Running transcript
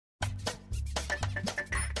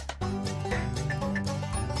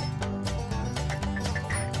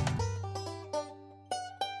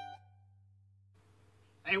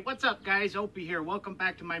Hey, what's up guys? Opie here. Welcome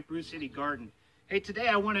back to my Brew City Garden. Hey, today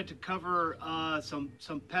I wanted to cover some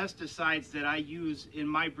pesticides that I use in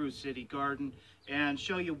my Brew City Garden and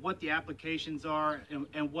show you what the applications are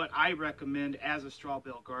and what I recommend as a straw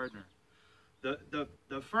bale gardener.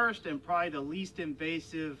 The first and probably the least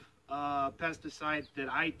invasive pesticide that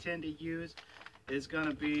I tend to use is going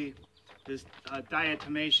to be this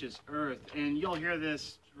diatomaceous earth, and you'll hear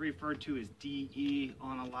this referred to as DE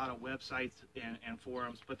on a lot of websites and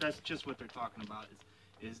forums, but that's just what they're talking about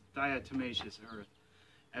is diatomaceous earth.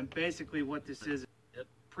 And basically what this is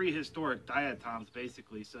prehistoric diatoms,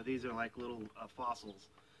 basically. So these are like little fossils,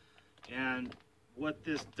 and what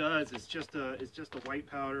this does is just a white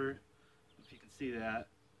powder, if you can see that,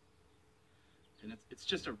 and it's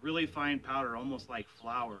just a really fine powder, almost like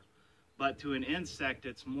flour, but to an insect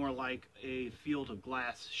it's more like a field of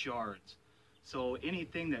glass shards. So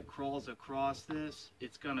anything that crawls across this,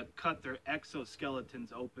 it's going to cut their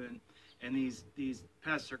exoskeletons open, and these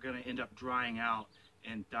pests are going to end up drying out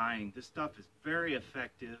and dying. This stuff is very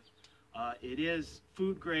effective. It is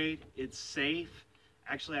food grade. It's safe.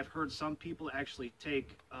 Actually, I've heard some people actually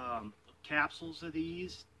take capsules of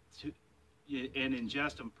these and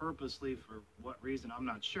ingest them purposely. For what reason, I'm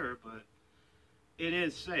not sure, but it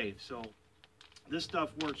is safe. So this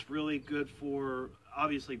stuff works really good for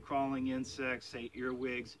obviously crawling insects, say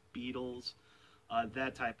earwigs, beetles,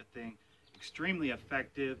 that type of thing. Extremely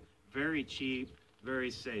effective, very cheap, very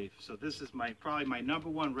safe. So this is probably my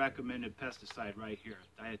 #1 recommended pesticide right here,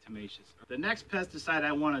 diatomaceous. The next pesticide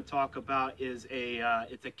I want to talk about is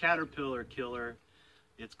it's a caterpillar killer.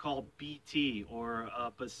 It's called BT, or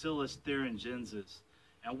Bacillus thuringiensis.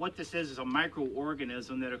 And what this is a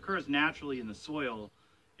microorganism that occurs naturally in the soil.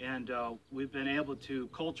 And we've been able to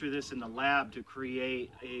culture this in the lab to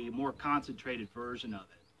create a more concentrated version of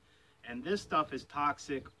it. And this stuff is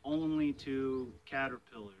toxic only to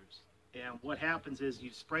caterpillars. And what happens is you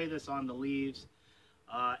spray this on the leaves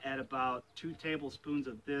at about 2 tablespoons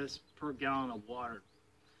of this per gallon of water.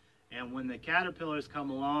 And when the caterpillars come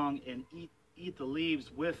along and eat the leaves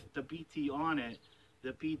with the BT on it,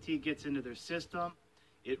 the BT gets into their system.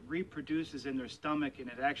 It reproduces in their stomach, and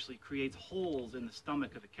it actually creates holes in the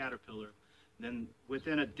stomach of the caterpillar. Then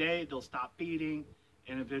within a day, they'll stop feeding,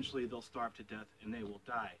 and eventually they'll starve to death and they will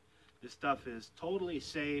die. This stuff is totally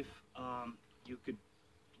safe. You could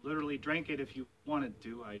literally drink it if you wanted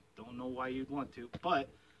to. I don't know why you'd want to, but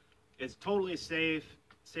it's totally safe.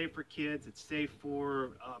 Safe for kids. It's safe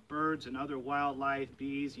for birds and other wildlife,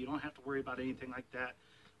 bees. You don't have to worry about anything like that.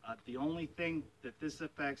 The only thing that this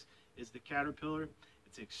affects is the caterpillar.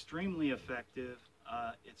 It's extremely effective.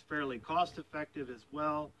 It's fairly cost effective as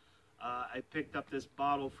well. I picked up this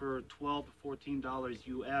bottle for $12 to $14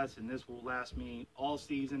 US, and this will last me all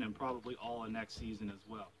season and probably all of next season as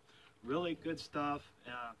well. Really good stuff.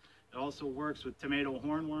 It also works with tomato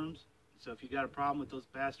hornworms. So if you got a problem with those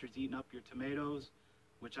bastards eating up your tomatoes,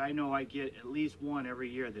 which I know I get at least one every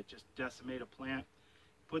year that just decimate a plant,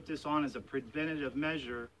 put this on as a preventative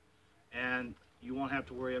measure and you won't have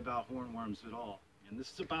to worry about hornworms at all. And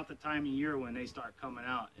this is about the time of year when they start coming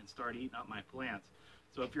out and start eating up my plants.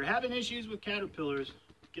 So if you're having issues with caterpillars,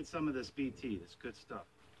 get some of this BT. It's good stuff.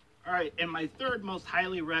 All right, and my third most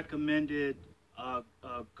highly recommended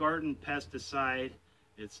garden pesticide,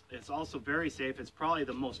 it's also very safe. It's probably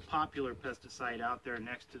the most popular pesticide out there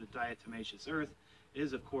next to the diatomaceous earth,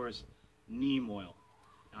 is of course neem oil.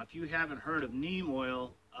 Now if you haven't heard of neem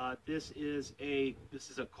oil, this is a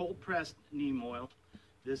cold pressed neem oil.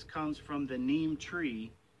 This comes from the neem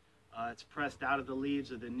tree. It's pressed out of the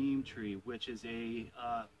leaves of the neem tree, which is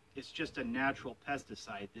it's just a natural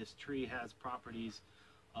pesticide. This tree has properties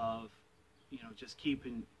of, just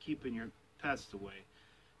keeping your pests away.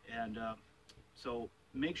 And so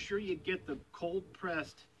make sure you get the cold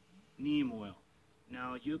pressed neem oil.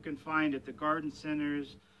 Now you can find at the garden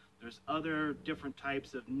centers, there's other different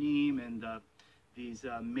types of neem, and these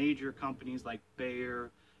major companies like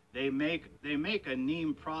Bale, they make a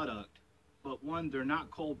neem product, but one, they're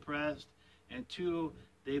not cold pressed, and two,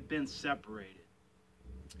 they've been separated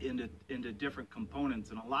into different components.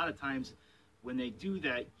 And a lot of times when they do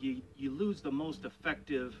that, you lose the most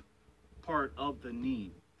effective part of the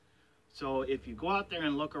neem. So if you go out there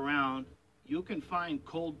and look around, you can find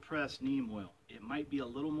cold pressed neem oil. It might be a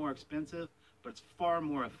little more expensive, but it's far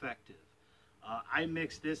more effective. I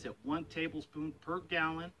mix this at 1 tablespoon per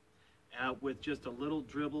gallon with just a little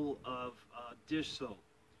dribble of dish soap,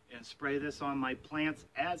 and spray this on my plants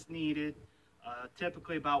as needed,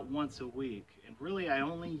 typically about once a week. And really I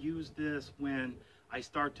only use this when I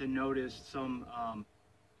start to notice some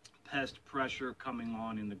pest pressure coming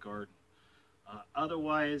on in the garden.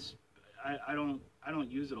 Otherwise, I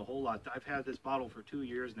don't use it a whole lot. I've had this bottle for 2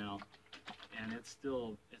 years now, and it's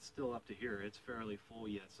still up to here. It's fairly full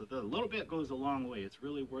yet. So the little bit goes a long way. It's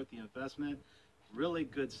really worth the investment. Really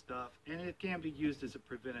good stuff, and it can be used as a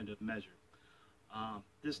preventative measure.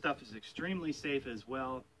 This stuff is extremely safe as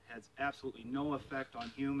well. Has absolutely no effect on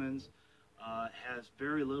humans. Has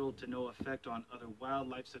very little to no effect on other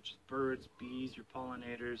wildlife such as birds, bees, your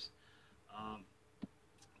pollinators.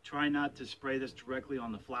 Try not to spray this directly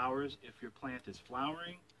on the flowers if your plant is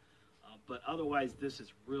flowering, but otherwise this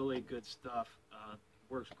is really good stuff.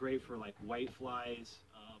 Works great for like white flies,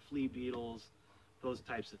 flea beetles, those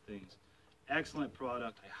types of things. Excellent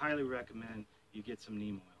product. I highly recommend you get some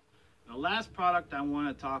neem oil. The last product I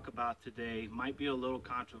want to talk about today might be a little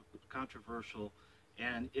controversial,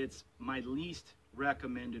 and it's my least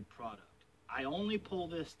recommended product. I only pull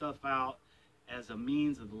this stuff out as a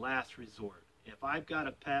means of last resort. If I've got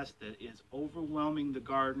a pest that is overwhelming the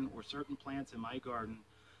garden or certain plants in my garden,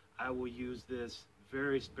 I will use this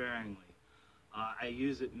very sparingly. I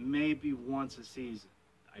use it maybe once a season.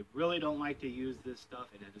 I really don't like to use this stuff,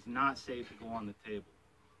 and it is not safe to go on the table.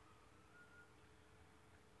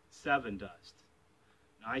 Sevin dust.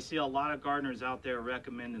 Now, I see a lot of gardeners out there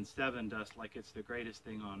recommending Sevin dust like it's the greatest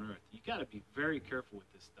thing on earth. You got to be very careful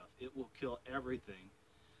with this stuff. It will kill everything,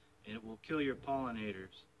 and it will kill your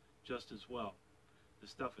pollinators just as well. The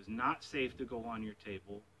stuff is not safe to go on your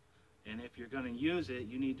table, and if you're going to use it,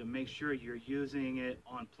 you need to make sure you're using it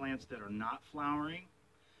on plants that are not flowering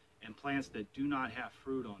and plants that do not have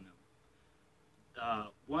fruit on them.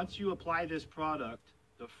 Once you apply this product,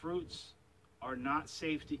 the fruits are not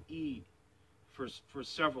safe to eat for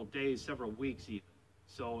several days, several weeks even.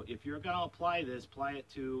 So if you're going to apply this, apply it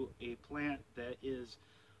to a plant that is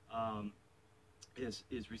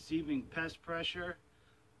receiving pest pressure,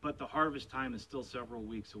 but the harvest time is still several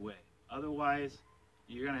weeks away. Otherwise,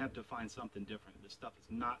 you're going to have to find something different. This stuff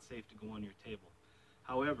is not safe to go on your table.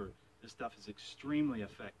 However, this stuff is extremely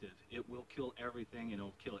effective. It will kill everything, and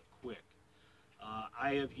it'll kill it quick.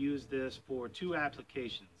 I have used this for 2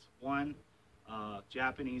 applications. One,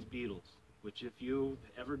 Japanese beetles, which if you've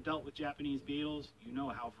ever dealt with Japanese beetles, you know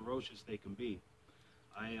how ferocious they can be.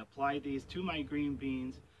 I applied these to my green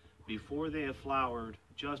beans before they have flowered,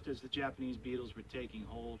 just as the Japanese beetles were taking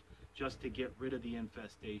hold, just to get rid of the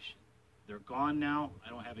infestation. They're gone now. I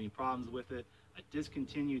don't have any problems with it. I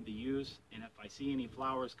discontinued the use, and if I see any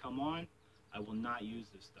flowers come on, I will not use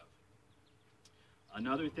this stuff.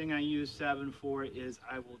 Another thing I use Sevin for is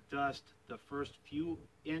I will dust the first few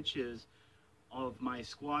inches of my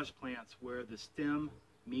squash plants where the stem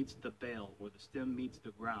meets the bale, or the stem meets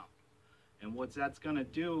the ground. And what that's going to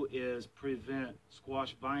do is prevent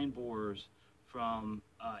squash vine borers from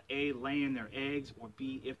A, laying their eggs, or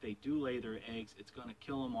B, if they do lay their eggs, it's going to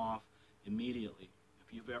kill them off immediately.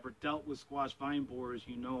 If you've ever dealt with squash vine borers,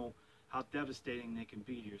 you know how devastating they can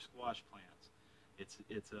be to your squash plants.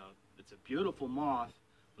 It's a beautiful moth,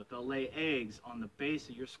 but they'll lay eggs on the base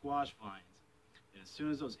of your squash vines. And as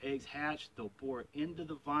soon as those eggs hatch, they'll bore into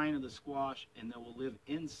the vine of the squash, and they will live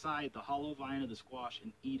inside the hollow vine of the squash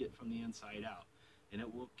and eat it from the inside out. And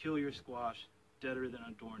it will kill your squash deader than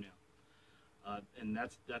a doornail. And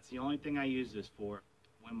that's the only thing I use this for.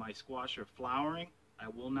 When my squash are flowering, I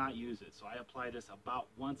will not use it. So I apply this about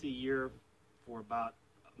once a year for about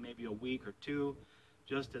maybe a week or 2,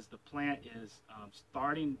 just as the plant is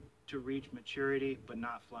starting to reach maturity but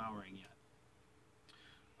not flowering yet.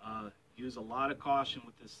 Use a lot of caution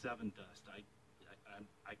with this Sevin dust.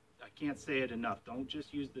 I can't say it enough. Don't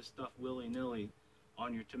just use this stuff willy-nilly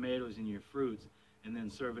on your tomatoes and your fruits and then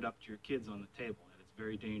serve it up to your kids on the table. And it's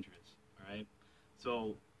very dangerous. All right.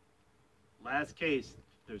 So, last case,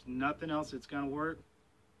 if there's nothing else that's going to work,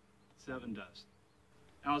 Sevin dust.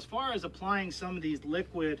 Now, as far as applying some of these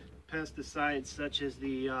liquid pesticides, such as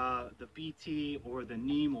the BT or the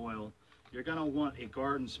neem oil, you're going to want a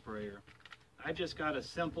garden sprayer. I just got a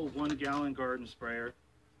simple 1-gallon garden sprayer,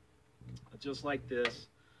 just like this.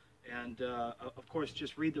 And of course,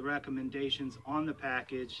 just read the recommendations on the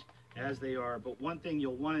package as they are. But one thing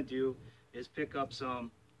you'll want to do is pick up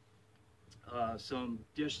some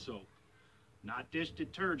dish soap, not dish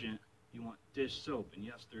detergent. You want dish soap, and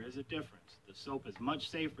yes, there is a difference. The soap is much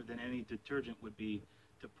safer than any detergent would be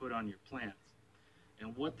to put on your plants.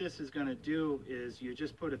 And what this is going to do is you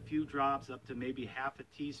just put a few drops, up to maybe half a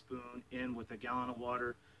teaspoon, in with a gallon of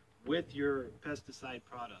water with your pesticide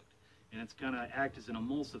product, and it's going to act as an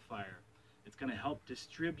emulsifier. It's going to help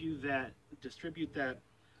distribute that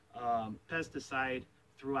pesticide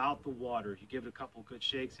throughout the water. You give it a couple good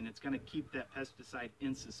shakes, and it's going to keep that pesticide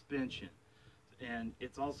in suspension. And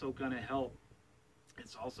it's also going to help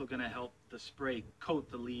It's also going to help the spray coat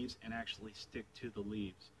the leaves and actually stick to the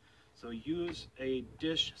leaves. So use a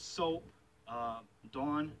dish soap.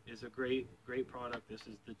 Dawn is a great product. This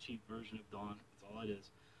is the cheap version of Dawn. That's all it is.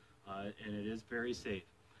 And it is very safe.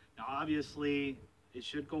 Now obviously, it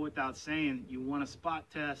should go without saying, you want to spot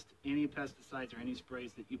test any pesticides or any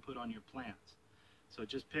sprays that you put on your plants. So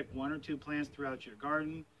just pick 1 or 2 plants throughout your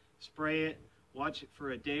garden, spray it, watch it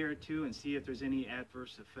for a day or two and see if there's any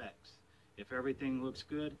adverse effects. If everything looks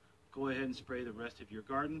good, go ahead and spray the rest of your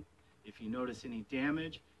garden. If you notice any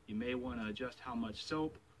damage, you may want to adjust how much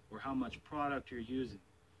soap or how much product you're using.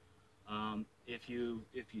 If you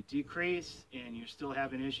decrease and you're still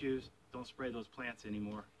having issues, don't spray those plants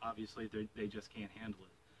anymore. Obviously, they just can't handle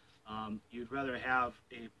it. You'd rather have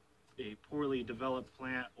a poorly developed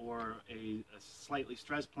plant or a slightly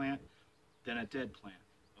stressed plant than a dead plant,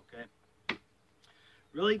 okay?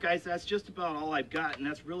 Really, guys, that's just about all I've got, and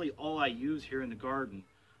that's really all I use here in the garden.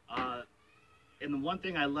 And the one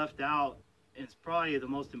thing I left out, and it's probably the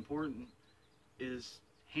most important, is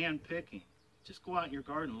hand picking. Just go out in your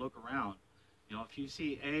garden and look around. You know, if you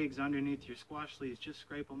see eggs underneath your squash leaves, just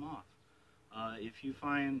scrape them off. If you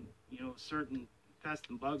find, you know, certain pests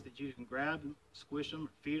and bugs that you can grab and squish them or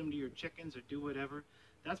feed them to your chickens or do whatever,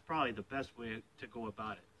 that's probably the best way to go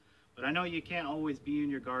about it. But I know you can't always be in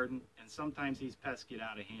your garden, and sometimes these pests get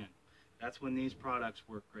out of hand. That's when these products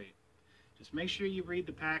work great. Just make sure you read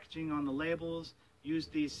the packaging on the labels, use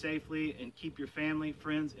these safely, and keep your family,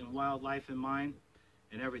 friends, and wildlife in mind,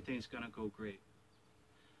 and everything's going to go great.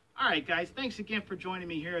 All right, guys, thanks again for joining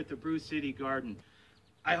me here at the Brew City Garden.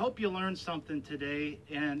 I hope you learned something today,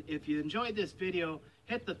 and if you enjoyed this video,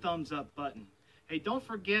 hit the thumbs up button. Hey, don't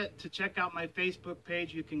forget to check out my Facebook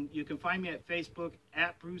page. You can find me at Facebook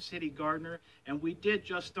at Brew City Gardener, and we did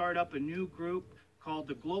just start up a new group called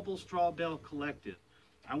the Global Straw Bale Collective.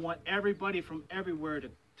 I want everybody from everywhere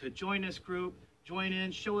to join this group, join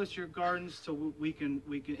in, show us your gardens so we can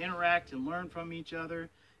interact and learn from each other,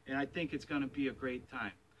 and I think it's going to be a great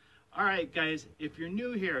time. All right, guys, if you're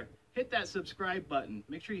new here, hit that subscribe button.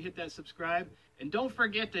 Make sure you hit that subscribe, and don't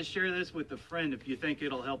forget to share this with a friend if you think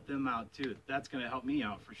it'll help them out too. That's going to help me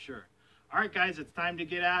out for sure. All right, guys, it's time to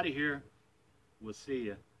get out of here. We'll see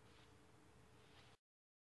you.